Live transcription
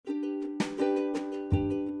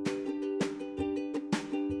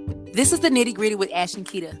This is the Nitty Gritty with Ash and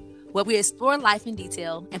Keita, where we explore life in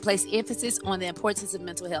detail and place emphasis on the importance of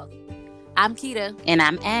mental health. I'm Keita. And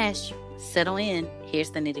I'm Ash. Settle in.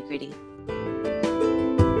 Here's the nitty gritty.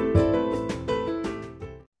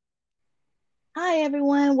 Hi,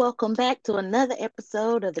 everyone. Welcome back to another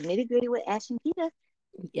episode of the Nitty Gritty with Ash and Keita.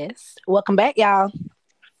 Yes. Welcome back, y'all.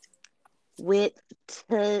 With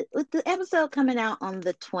the episode coming out on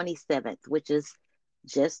the 27th, which is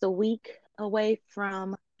just a week away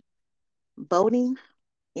from voting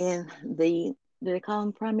in do they call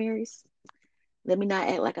them primaries? Let me not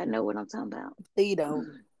act like I know what I'm talking about. You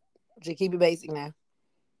don't. Just keep it basic now.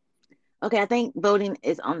 Okay, I think voting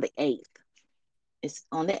is on the 8th. It's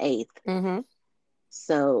on the 8th. Mm-hmm.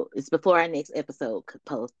 So it's before our next episode could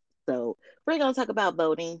post. So we're going to talk about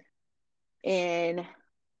voting. And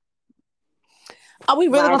are we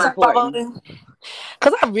really going to talk about voting?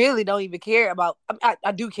 Because I really don't even care about,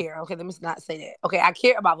 I do care. Okay, let me not say that. Okay, I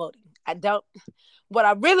care about voting. I don't. What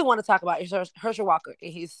I really want to talk about is Herschel Walker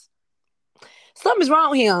and his, something's wrong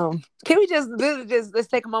with him. Can we let's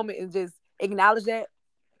take a moment and just acknowledge that?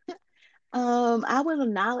 I will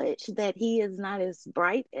acknowledge that he is not as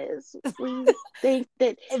bright as we think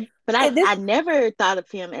that, but I never thought of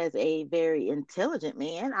him as a very intelligent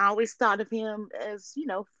man. I always thought of him as,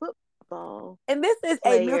 football. And this is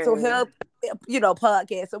a mental health,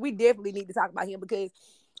 podcast. So we definitely need to talk about him because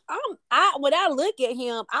when I look at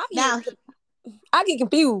him, I get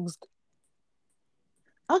confused.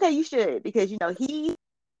 Okay, you should, because he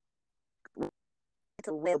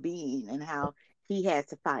to well-being and how he had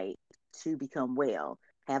to fight to become well.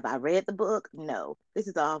 Have I read the book? No. This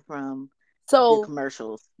is all from the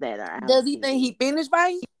commercials that are out. Does he think he finished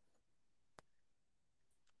fighting?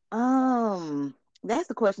 That's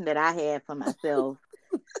the question that I had for myself.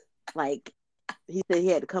 Like, he said he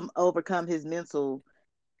had to overcome his mental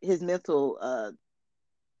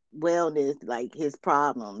wellness, like his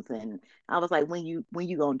problems, and I was like, when you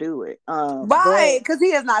gonna do it? Right, because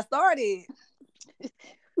he has not started.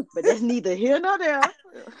 But that's neither here nor there.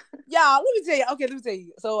 Y'all, let me tell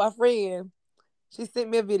you. So our friend, she sent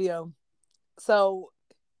me a video. So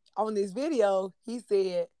on this video, he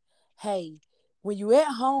said, hey, when you at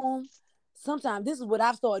home, sometimes this is what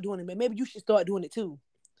I've started doing, but maybe you should start doing it too.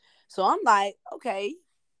 So I'm like, okay,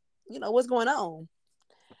 what's going on?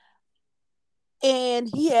 And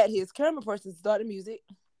he had his camera person start the music,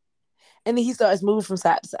 and then he starts moving from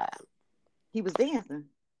side to side. He was dancing.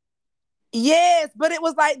 Yes, but it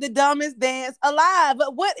was like the dumbest dance alive.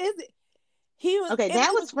 But what is it?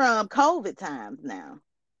 That was from COVID times now.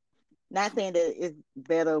 Not saying that it's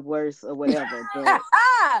better, worse, or whatever, but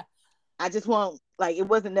I just want, it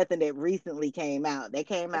wasn't nothing that recently came out. That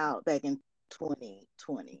came out back in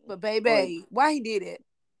 2020. But baby, why he did it?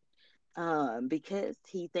 Because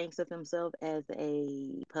he thinks of himself as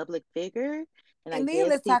a public figure, and I then guess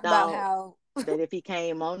let's talk about how that if he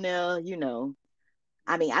came on there,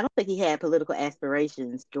 I mean, I don't think he had political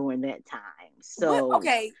aspirations during that time. So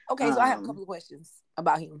okay. So I have a couple of questions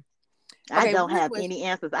about him. I don't have any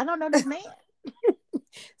answers. I don't know this man.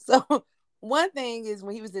 So one thing is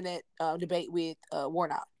when he was in that debate with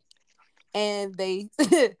Warnock, and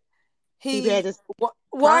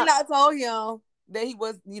Warnock told him that he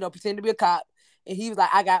was, pretending to be a cop, and he was like,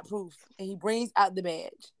 I got proof, and he brings out the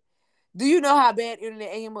badge. Do you know how bad internet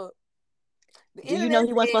ate him up? Do you know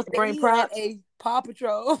he wasn't supposed to bring props? A Paw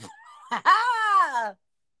Patrol.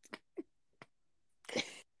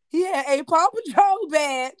 He had a Paw Patrol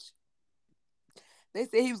badge. They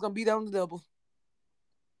said he was gonna beat on the double.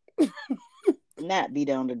 Not beat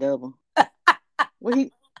on the double.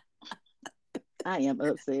 I am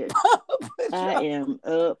upset. I am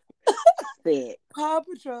upset. Paw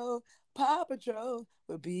Patrol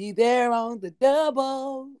will be there on the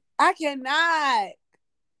double. I cannot.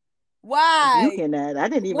 Why? You cannot. I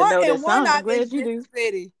didn't even know that song. I'm glad you do.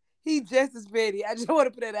 Petty. He just as petty. I just want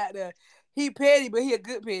to put that out there. He petty, but he a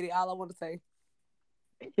good petty. All I want to say.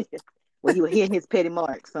 Well, you were hitting his petty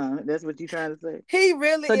marks, huh? That's what you're trying to say. He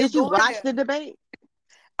really. So did you watch the debate?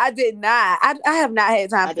 I did not. I have not had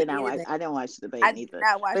time. I didn't watch the debate either. Did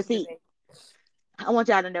not watch the debate. I want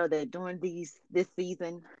y'all to know that during this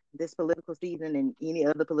season, this political season, and any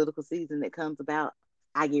other political season that comes about,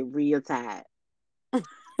 I get real tired.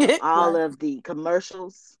 All of the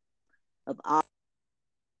commercials of all.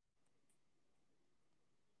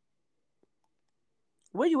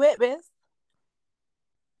 Where you at, Bess?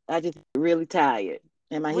 I just really tired.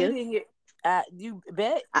 Am I here? You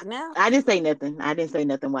bet now? I didn't say nothing. I didn't say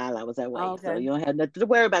nothing while I was away. Okay. So you don't have nothing to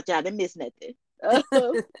worry about. Y'all didn't miss nothing.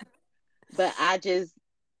 But I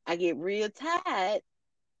get real tired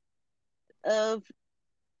of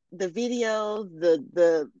the videos,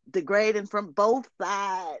 the grading from both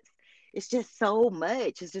sides. It's just so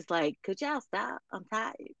much. It's just like, could y'all stop? I'm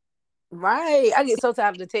tired. Right. I get so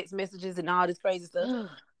tired of the text messages and all this crazy stuff.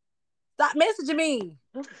 Stop messaging me.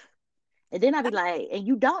 And then I be like, and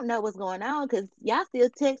you don't know what's going on because y'all still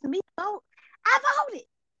texting me. Oh, I voted.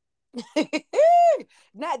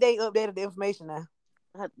 Not they updated the information now.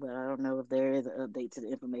 Well, I don't know if there is an update to the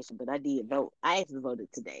information, but I did vote. I actually voted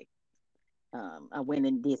today. I went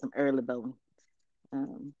and did some early voting.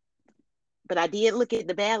 Um, but I did look at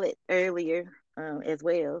the ballot earlier as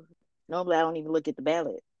well. Normally, I don't even look at the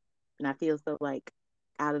ballot, and I feel so like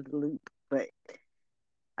out of the loop. But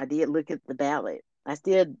I did look at the ballot. I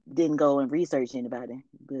still didn't go and research anybody,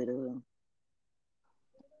 but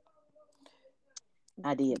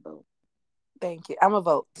I did vote. Thank you. I'm a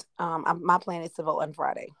vote. My plan is to vote on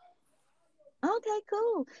Friday. Okay,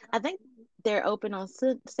 cool. I think they're open on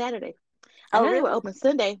Saturday. I Oh, know they were really? open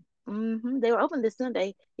Sunday. They were open this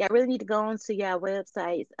Sunday. Yeah, I really need to go on to your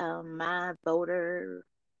websites.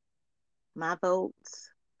 My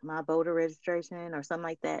votes, my voter registration, or something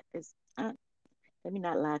like that. It's let me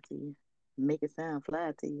not lie to you. Make it sound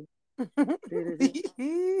fly to you. You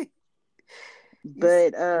s-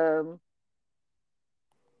 But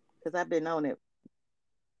because I've been on it.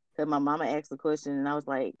 Because my mama asked a question, and I was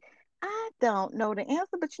like, I don't know the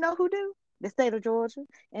answer, but you know who do? The state of Georgia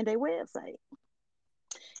and their website.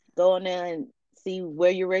 Go on there and see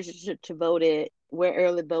where you're registered to vote at, where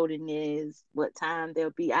early voting is, what time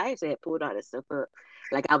there'll be. I actually had pulled all that stuff up,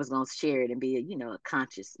 like I was gonna share it and be a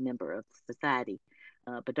conscious member of society.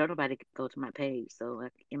 But don't nobody go to my page, so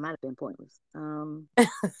it might have been pointless.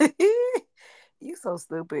 you so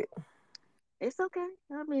stupid. It's okay.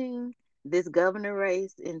 I mean, this governor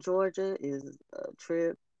race in Georgia is a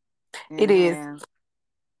trip and It a is. half.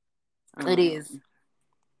 It is. Um,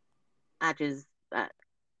 I just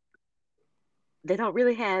they don't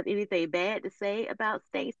really have anything bad to say about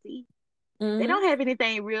Stacey. They Hmm. don't have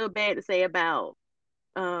anything real bad to say about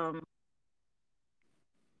um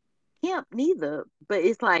Kemp neither. But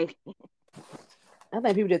it's like I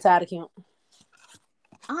think people get tired of Kemp.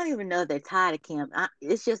 I don't even know if they're tired of Kemp.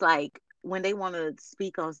 It's just like when they want to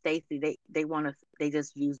speak on Stacey, they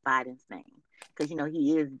just use Biden's name because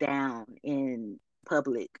he is down in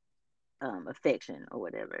public affection or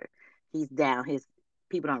whatever. He's down. His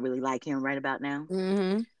people don't really like him right about now.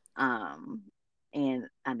 Hmm. Um, and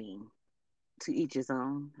I mean, to each his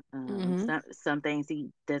own. Hmm. Some things he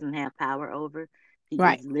doesn't have power over. He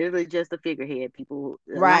Right. is literally just a figurehead. People,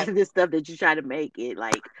 a lot Right. of this stuff that you try to make it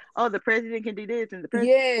like, oh, the president can do this, and the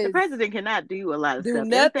Yes. president cannot do a lot of Do stuff.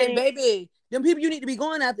 nothing, Everything baby. Them people you need to be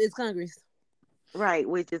going after is Congress. right,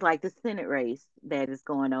 which is like the Senate race that is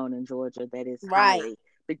going on in Georgia that is Right. hotly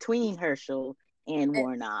between Herschel and And-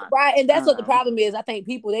 Warnock. right. And that's what the Um, problem is. I think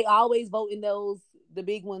people they always vote in those the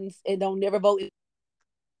big ones and don't never vote in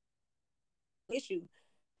issue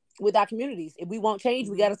with our communities. If we want change,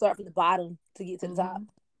 we got mhm, to start from the bottom to get to the top. mhm.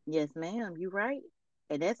 Yes, ma'am, you're right,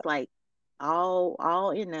 and that's like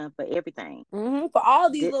all in there for everything. For all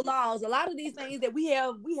these Di- little laws, a lot of these things that we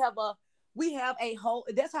have a whole.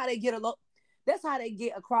 That's how they get a. That's how they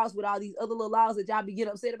get across with all these other little laws that y'all be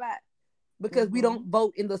getting upset about because we don't mhm,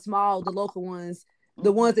 vote in the small, the local ones,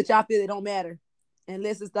 the ones mhm. that y'all feel that don't matter,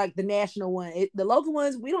 unless it's like the national one. The local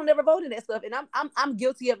ones, we don't never vote in that stuff, and I'm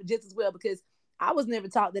guilty of it just as well because I was never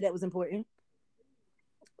taught that was important.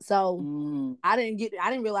 So Mm. I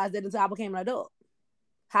didn't realize that until I became an adult.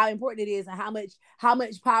 How important it is and how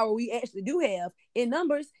much power we actually do have in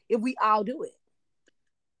numbers if we all do it.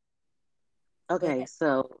 But Okay,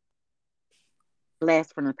 so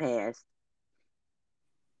blast from the past.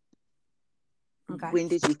 okay. When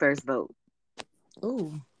did you first vote?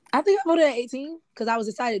 Ooh. I think I voted at 18 because I was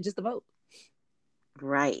excited just to vote.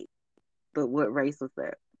 Right, but what race was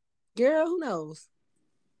that? Girl, who knows?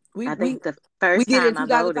 We I we think the we first did it in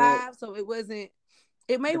time I voted, 2005, so it wasn't.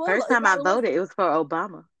 It may the well. first It time I probably was. voted, it was for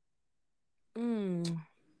Obama. Mm,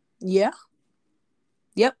 yeah.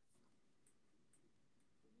 Yep.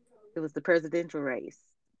 It was the presidential race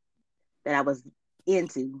that I was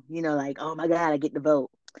into. Like, oh my God, I get to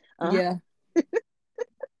vote. Uh, Yeah.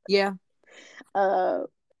 Yeah. uh,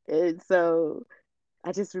 and so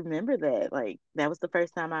I just remember that, like, that was the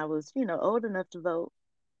first time I was, old enough to vote.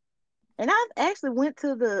 And I actually went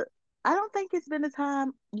to the. I don't think it's been a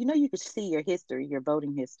time. You could see your history, your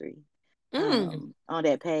voting history, Mm. on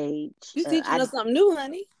that page. You teaching us something new,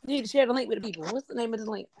 honey. You need to share the link with the people. What's the name of the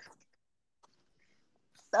link?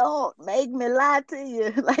 Don't make me lie to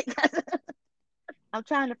you. Like I'm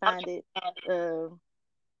trying to find it. Uh,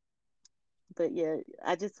 but yeah,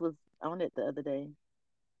 I just was on it the other day.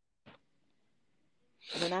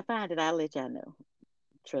 When I find it, I'll let y'all know.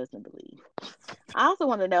 Trust and believe. I also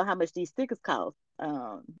want to know how much these stickers cost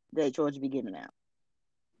that Georgia be giving out.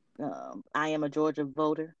 I am a Georgia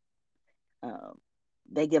voter. Um,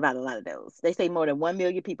 they give out a lot of those. They say more than 1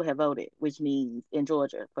 million people have voted, which means in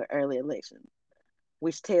Georgia for early elections,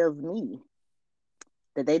 which tells me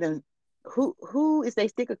that they didn't. Who is their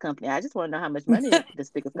sticker company? I just want to know how much money the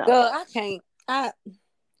stickers cost. Girl, I can't. I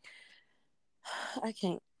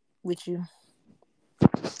can't with you.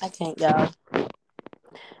 I can't, y'all.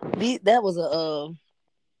 That was a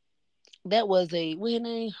what his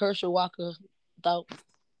name? Herschel Walker thought.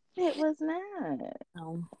 It was not.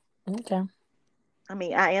 Oh, okay. I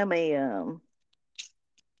mean, I am a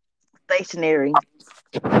stationary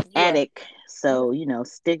You are. addict, so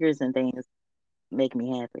stickers and things make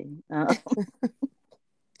me happy. But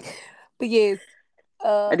yes, These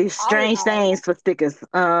all in strange all, things for stickers.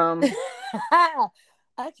 I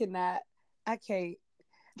cannot. I can't.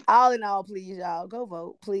 All in all, please, y'all, go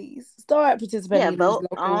vote. Please start Yeah, participating in these vote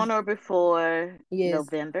local. on or before Yes,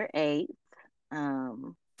 November 8th.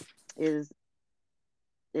 Um, it is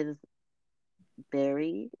it is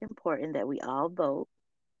very important that we all vote.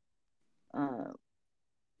 Um,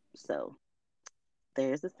 so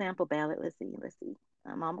there's a sample ballot. Let's see. Let's see.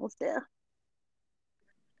 I'm almost there.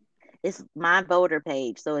 It's my voter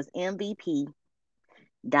page, so it's MVP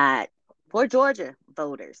dot for Georgia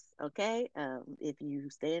voters. Okay, if you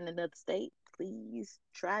stay in another state, please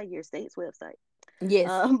try your state's website. yes.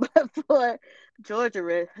 But for Georgia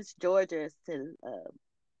to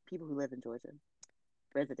people who live in Georgia,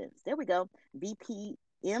 residents. There we go. VP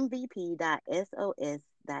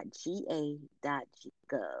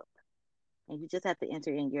mvp.sos.ga.gov, and you just have to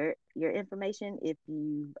enter in your information if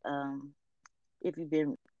you've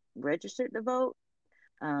been registered to vote.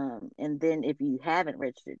 And then if you haven't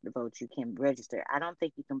registered to vote, you can register. I don't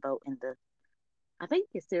think you can vote in the. I think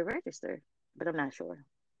you can still register, but I'm not sure.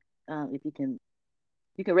 If you can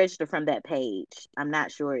register from that page. I'm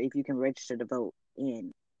not sure if you can register to vote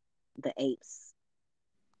in the apes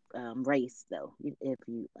race though. If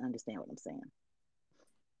you understand what I'm saying.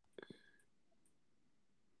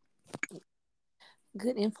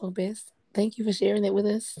 Good info, Bess. Thank you for sharing that with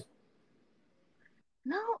us.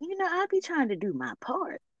 No, I'll be trying to do my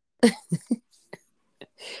part.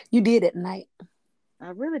 You did at night. I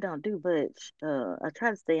really don't do much. I try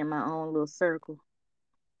to stay in my own little circle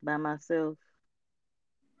by myself.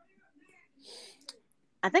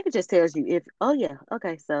 I think it just tells you if. Oh yeah,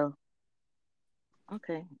 okay. So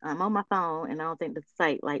okay, I'm on my phone, and I don't think the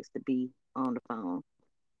site likes to be on the phone.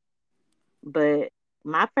 But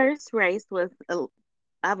my first race was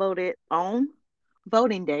I voted on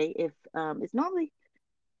voting day. If it's normally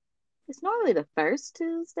the first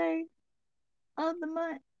Tuesday of the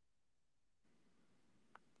month.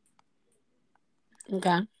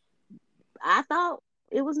 Okay. I thought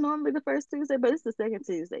it was normally the first Tuesday, but it's the second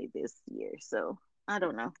Tuesday this year. So I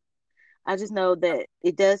don't know. I just know that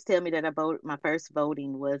it does tell me that I voted. My first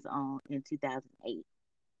voting was on in 2008,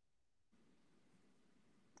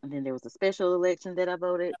 and then there was a special election that I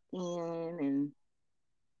voted in, and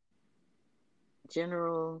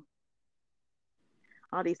general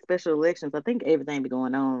all these special elections. I think everything be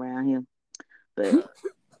going on around here, but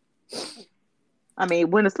I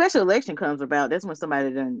mean, when a special election comes about, that's when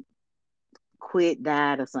somebody done quit,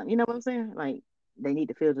 died, or something. You know what I'm saying? Like they need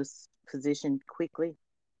to fill this position quickly.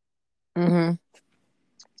 Mm-hmm.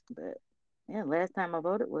 But yeah, last time I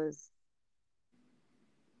voted was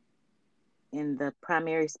in the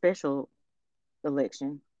primary special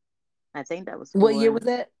election. I think What year was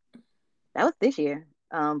that? that was this year.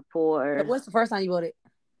 For What's the first time you voted?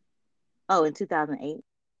 in 2008.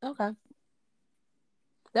 Okay.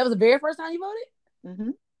 That was the very first time you voted? Hmm.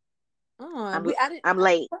 Oh, I'm I didn't. I'm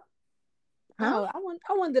late, huh? Oh,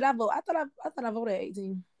 I won. Did I vote? I thought I voted at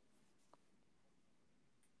 18.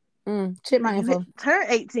 Check my You info. turned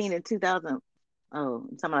 18 in 2000. Oh,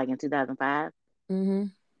 something like in 2005.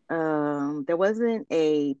 Mm-hmm. There wasn't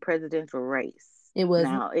a presidential race. It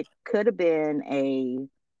wasn't. Now it could have been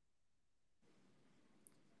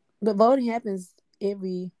But voting happens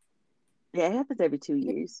every yeah, it happens every 2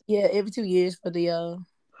 years. yeah, every 2 years for the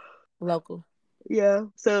local. Yeah,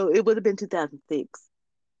 so it would have been 2006.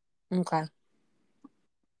 Okay.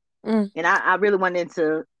 Mm. And I really went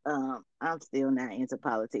into I'm still not into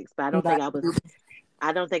politics, but Right.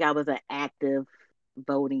 I don't think I was an active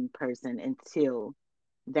voting person until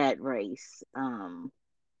that race.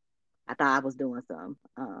 I thought I was doing some.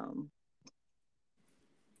 Um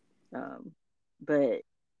but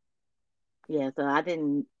yeah, so I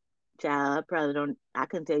didn't child, I probably don't I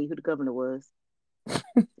couldn't tell you who the governor was.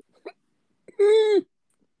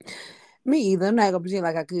 Me either. I'm not gonna pretend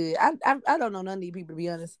like I could. I don't know none of these people, to be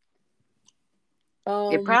honest.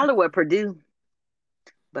 It Um, probably was Purdue,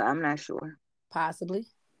 but I'm not sure. Possibly.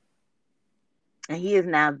 And he is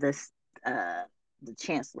now uh, the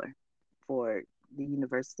chancellor for the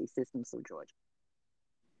University Systems of Georgia.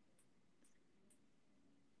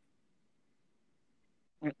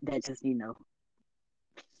 That just,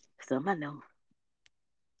 some I know.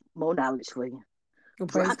 More knowledge for you. Oh,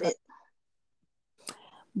 praise Drop God. it.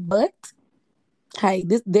 But hey,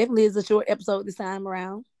 this definitely is a short episode this time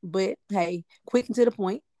around. But hey, quick and to the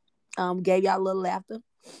point. Gave y'all a little laughter.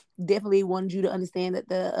 Definitely wanted you to understand that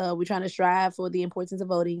the we're trying to strive for the importance of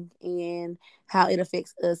voting and how it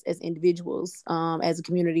affects us as individuals, as a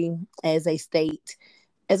community, as a state,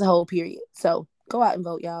 as a whole period. So go out and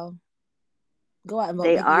vote, y'all. Go out and vote.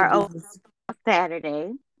 They Make it your are on business.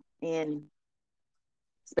 Saturday, and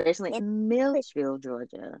especially in Milledgeville,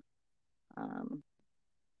 Georgia. Um,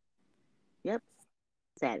 yep,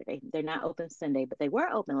 Saturday. They're not open Sunday, but they were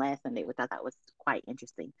open last Sunday, which I thought was quite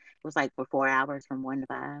interesting. It was like for 4 hours from 1 to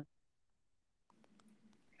 5.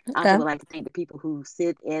 I also Okay. would like to thank the people who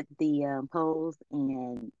sit at the polls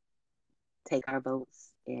and take our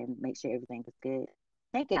votes and make sure everything is good.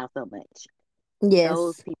 Thank y'all so much. Those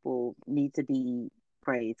Yes. people need to be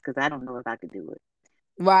praised because I don't know if I could do it.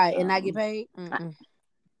 Right. And not get Um, paid. I, Mm-mm.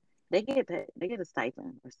 they get paid, they get a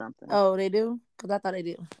stipend or something. Oh, they do? Because I thought they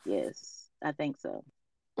did. Yes, I think so.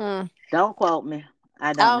 Mm. Don't quote me. I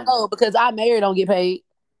I don't don't know. know because our mayor don't get paid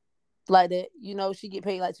like that. You know, she get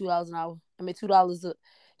paid like $2 an hour. I mean, $2.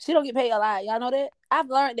 She don't get paid a lot. Y'all know that. I've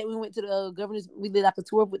learned that we went to the governors. We did like a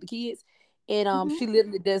tour with the kids, and Hmm. she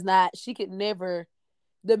literally does not. She could never.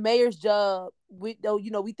 The mayor's job. We though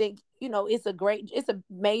we think it's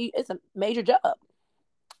a major job.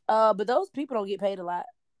 But those people don't get paid a lot.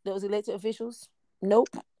 Those elected officials. Nope.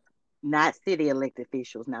 Not city elected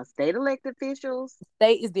officials. Now, state elected officials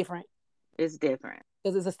State is different is different.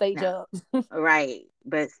 because it's a state Now, job. right,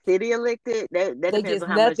 but city elected that They depends get on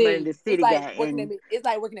how much money nothing. the city got, and It's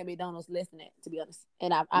like working at McDonald's, less than that, to be honest.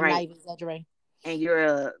 And I'm not right, even exaggerating. and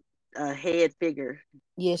you're a head figure,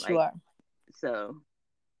 Yes, you like are. so.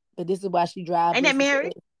 But this is why she drive Ain't that buses.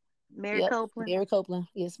 Mary? Mary Yep, Copeland. Mary Copeland.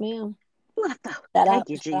 Yes, ma'am. What the? Shout out, Thank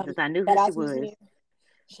you, shout out, Jesus. I knew who shout she out to Miss was. Mary.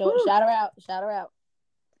 Whew. Shout her out. Shout her out.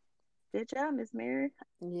 Good job, Miss Mary.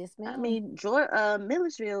 Yes, I ma'am. mean,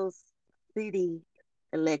 Milledgeville's city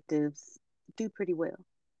electives do pretty well.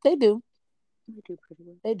 They do. They do pretty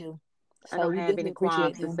well. They do. I So don't we have definitely any appreciate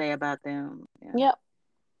qualms to them. say about them. Yeah, Yep.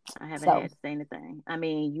 I haven't So had to say anything. I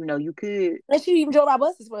mean, you could and she even drove our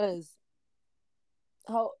buses for us.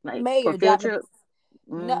 Whole like for mayor field driving the trip, bus.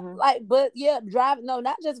 No, hmm like, but yeah, driving. No,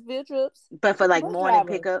 not just field trips. but for She was a like bus morning driver.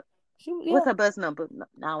 pickup. Yeah. What's her bus number? No,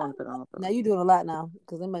 I don't want to put on Now phone. you doing a lot now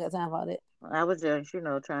because they ain't got time for all that. I was just,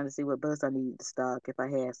 trying to see what bus I need to stock if I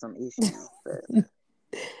had some issues. But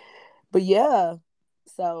But yeah,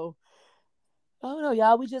 so I don't know,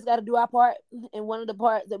 y'all. We just got to do our part, and one of the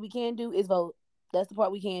parts that we can do is vote. That's the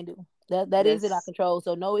part we can do. That is in our that's control.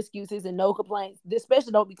 So no excuses and no complaints.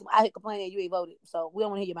 Especially don't be out here complaining you ain't voted. So we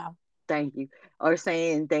don't want to hear your mouth. thank you. Or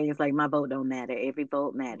saying things like my vote don't matter. Every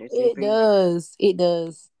vote matters. It Every does. It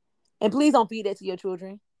does. And please don't feed that to your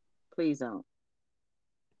children. Please don't.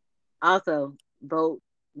 Also, vote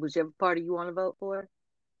whichever party you want to vote for.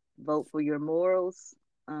 Vote for your morals.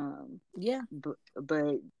 Yeah.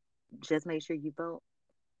 But just make sure you vote.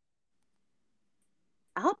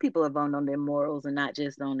 I hope people are voting on their morals and not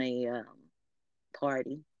just on a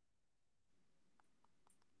party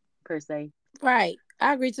per se. Right.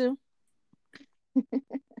 I agree too.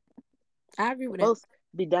 I agree with that. Folks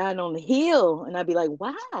be dying on the hill, and I'd be like,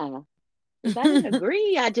 why? If I didn't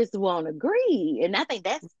agree, I just won't agree. And I think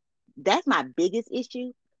that's my biggest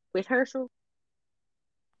issue with Herschel.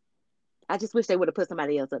 I just wish they would have put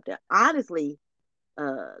somebody else up there. Honestly,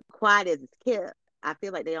 quiet as it's kept, I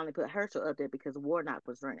feel like they only put Herschel up there because Warnock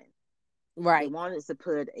was running. They Right. wanted to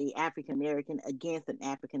put a African American against an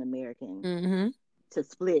African American Mm-hmm. to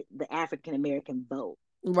split the African American vote.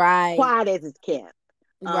 Right. Quiet as it's kept.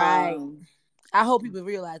 Right. Um, I hope people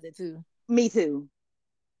realize that too. Me too.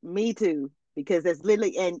 Me too. Because that's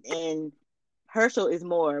literally and Herschel is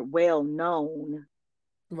more well known,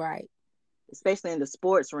 Right. especially in the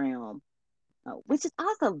sports realm, which is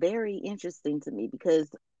also very interesting to me because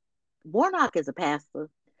Warnock is a pastor.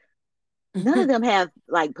 None of them have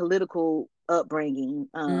like political upbringing.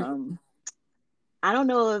 I don't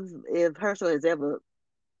know if Herschel has ever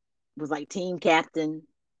was like team captain.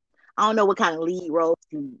 I don't know what kind of lead role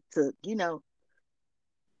to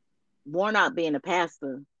Warnock being a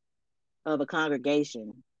pastor of a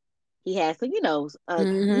congregation. He has some, he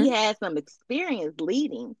Mm-hmm. has some experience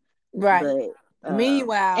leading, Right. But and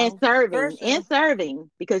Meanwhile, serving Herschel,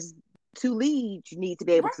 because to lead you need to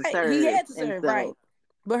be able to right, he serve, had to and serve, right. so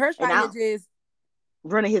But Herschel and out I here just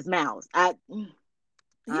running his mouth. I he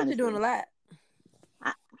just doing a honestly, lot.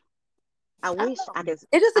 I, I I don't wish I know. could.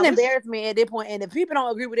 It's just I an wish, embarrassment at that point. And if people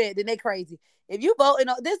don't agree with that, then they crazy. If you vote,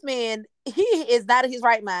 this man, he is not in his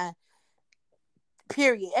right mind.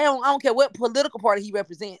 Period. I don't care what political party he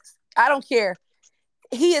represents. I don't care.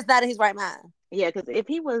 He is not in his right mind. yeah, because if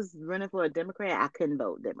he was running for a Democrat, I couldn't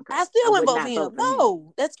vote I Democrat. I still wouldn't would vote for not him. vote for him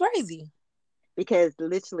No, that's crazy. because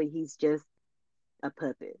literally he's just a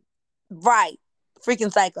puppet. Right.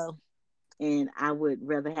 Freaking psycho. And I would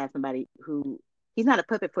rather have somebody who he's not a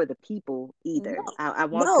puppet for the people No. either. I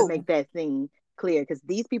want to No. make that thing clear because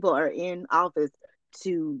these people are in office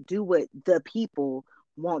to do what the people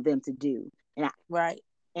want them to do, Right.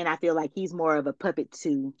 and I feel like he's more of a puppet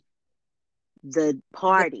to the The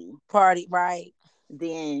party party. Right.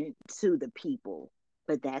 than to the people.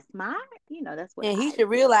 But that's my, that's what And he I should feel.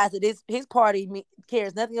 realize that his party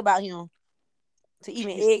cares nothing about him to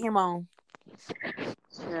even egg him on.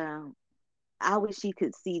 So I wish he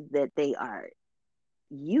could see that they are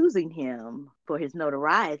using him for his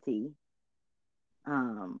notoriety.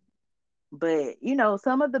 Um, but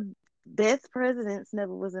some of the best presidents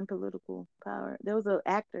never was in political power. There was an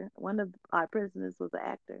actor. One of our presidents was an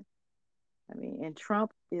actor. I mean, and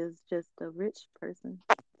Trump is just a rich person.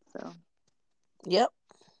 So Yep.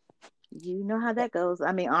 you know how that goes.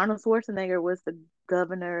 I mean, Arnold Schwarzenegger was the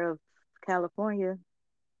governor of California.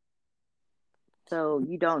 So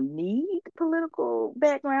you don't need political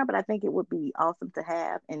background, but I think it would be awesome to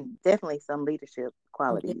have, and definitely some leadership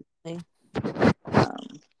qualities. Definitely. Um,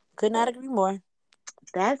 Could not but agree more.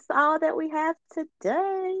 that's all that we have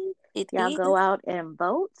today. It Y'all go is. out and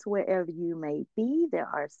vote wherever you may be. There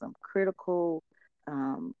are some critical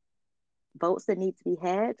um, votes that need to be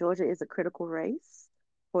had. Georgia is a critical race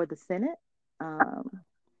for the Senate.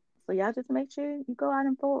 So y'all just make sure you go out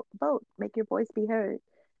and vote. Make your voice be heard.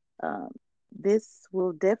 Um, this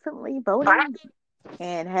will definitely voting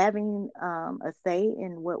and having a say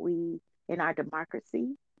in in our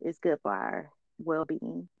democracy is good for our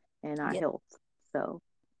well-being and our Yep. health. So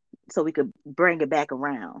we could bring it back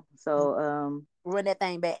around. So Run that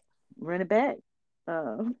thing back. run it back.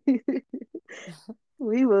 Um,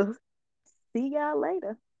 we will see y'all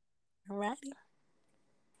later. All righty.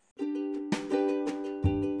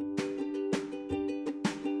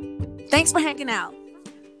 Thanks for hanging out.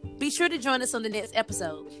 Be sure to join us on the next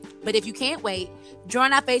episode. But if you can't wait,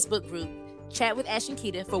 join our Facebook group, Chat with Ash and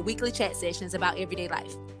Keita, for weekly chat sessions about everyday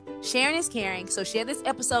life. Sharing is caring, so share this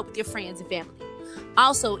episode with your friends and family.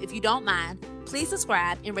 Also, if you don't mind, please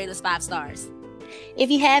subscribe and rate us 5 stars.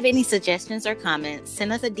 If you have any suggestions or comments,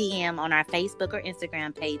 send us a DM on our Facebook or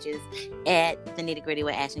Instagram pages at The Nitty Gritty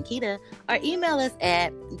with Ash and Keita, or email us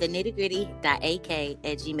at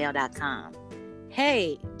thenittigritty.ak@gmail.com.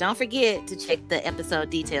 Hey, don't forget to check the episode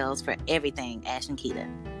details for everything Ash and Keita.